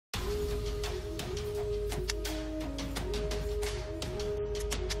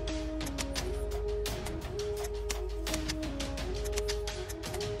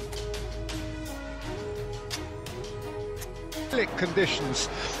slick conditions,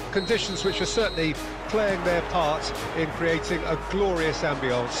 conditions which are certainly playing their part in creating a glorious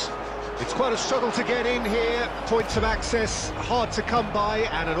ambience. It's quite a struggle to get in here, points of access hard to come by,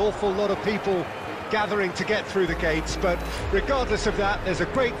 and an awful lot of people gathering to get through the gates, but regardless of that, there's a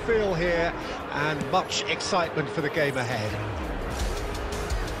great feel here and much excitement for the game ahead.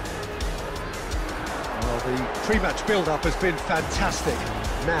 Well, the pre-match build-up has been fantastic.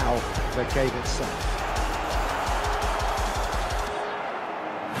 Now, the game itself.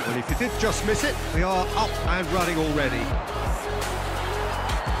 Well, if you did just miss it, we are up and running already.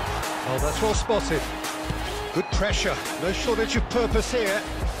 Oh, that's well spotted. Good pressure, no shortage of purpose here.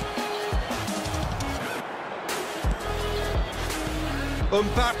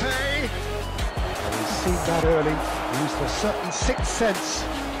 Mbappe! Oh, he's seen that early, used a certain sixth sense.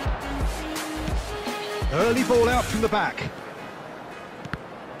 Early ball out from the back.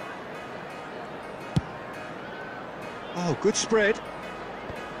 Oh, good spread.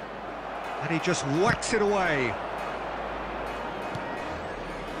 And he just whacks it away.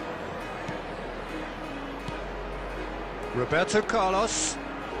 Roberto Carlos.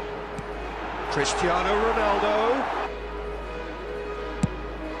 Cristiano Ronaldo.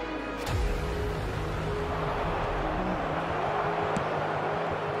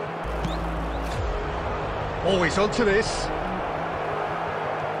 Always onto this.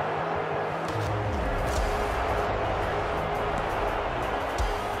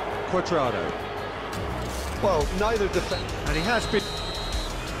 Quadrado. Well, neither defense. And he has been...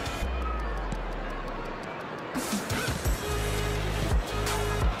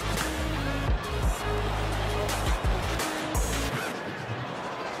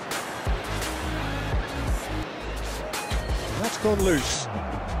 That's gone loose.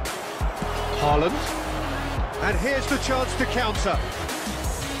 Haaland. And here's the chance to counter.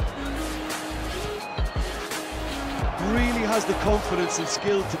 Really has the confidence and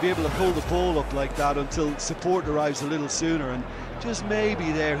skill to be able to hold the ball up like that until support arrives a little sooner, and just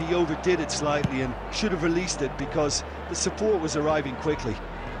maybe there he overdid it slightly and should have released it because the support was arriving quickly.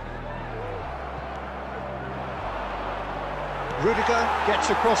 Rudiger gets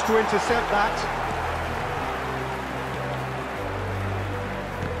across to intercept that.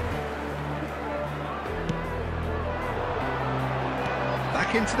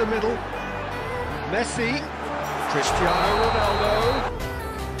 Back into the middle. Messi. Cristiano Ronaldo.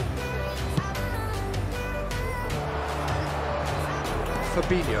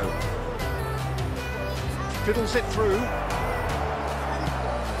 Fabinho. Fiddles it through.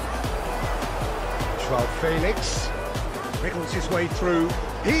 Joao Felix. Wriggles his way through.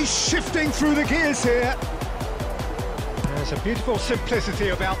 He's shifting through the gears here. There's a beautiful simplicity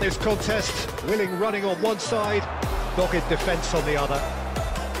about this contest. Willing running on one side, dogged defence on the other.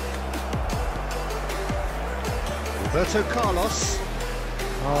 Roberto Carlos.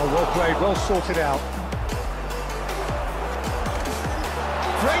 Oh, well played, well sorted out.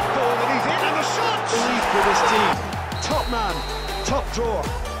 Great ball, and he's in, and the shot! Belief with his team. Top man, top drawer.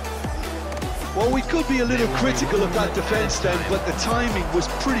 Well, we could be a little critical of that defence then, but the timing was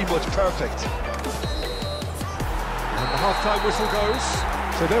pretty much perfect. And the half-time whistle goes.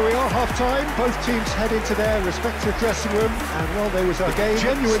 So there we are, half-time. Both teams head into their respective dressing room, and well, there was a game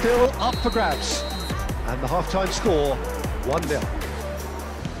still up for grabs. And the half-time score, 1-0.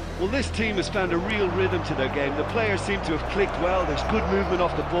 Well, this team has found a real rhythm to their game. The players seem to have clicked well. There's good movement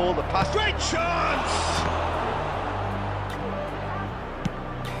off the ball. The pass. Great chance!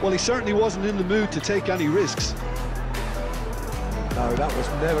 Well, he certainly wasn't in the mood to take any risks. No, that was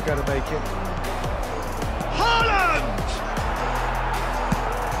never going to make it. Haaland!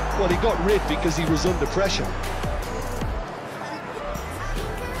 Well, he got rid because he was under pressure.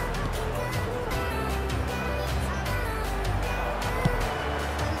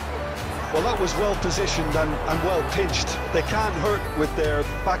 Well, that was well positioned and well pinched. They can't hurt with their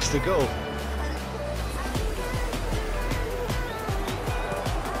backs to goal.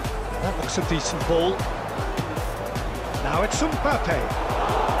 That looks a decent ball. Now it's Mbappe.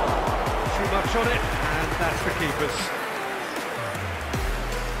 Too much on it, and that's the keeper's.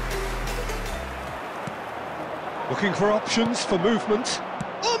 Looking for options for movement.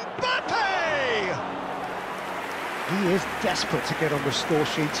 Mbappe! He is desperate to get on the score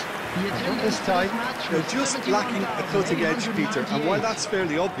sheet. Not this time. They're just lacking a cutting edge, Peter, and while that's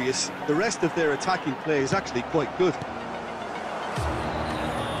fairly obvious, the rest of their attacking play is actually quite good.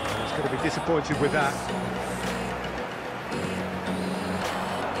 He's going to be disappointed with that.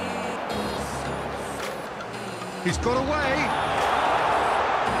 He's got away.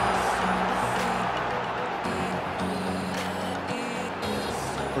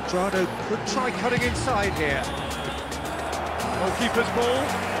 Quadrado could try cutting inside here. Goalkeeper's ball.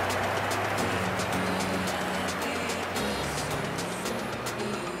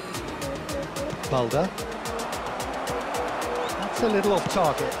 Balda. That's a little off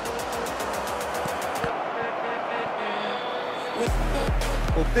target.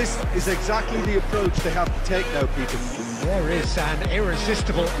 Well, this is exactly the approach they have to take now, Peter. There is an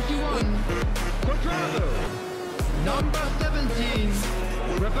irresistible... Number 17.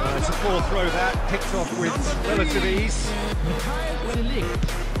 It's a poor throw that, picked off with relative ease.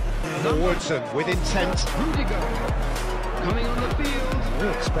 Woodson with intent. Rudiger coming on the field. We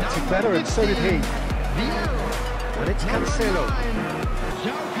expected better, and so did he. And it's Cancelo.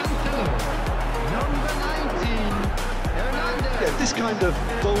 João Cancelo. Number 19. Hernandez. Yeah, this kind of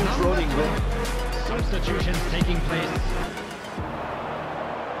bold running run. Substitutions taking place.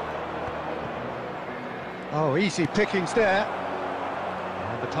 Oh, easy pickings there.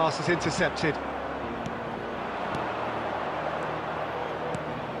 And the pass is intercepted.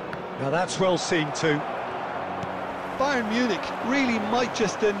 Now that's well seen too. Bayern Munich really might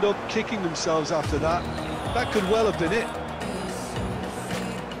just end up kicking themselves after that. That could well have been it.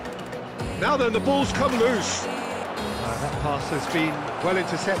 Now then, the ball's come loose. That pass has been well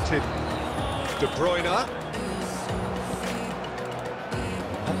intercepted. De Bruyne.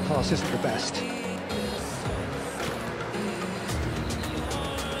 That pass isn't the best.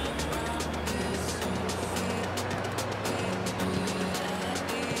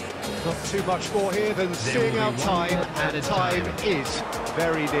 Not too much more here than seeing out time, and time is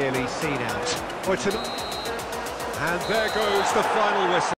very nearly seen out. And there goes the final whistle.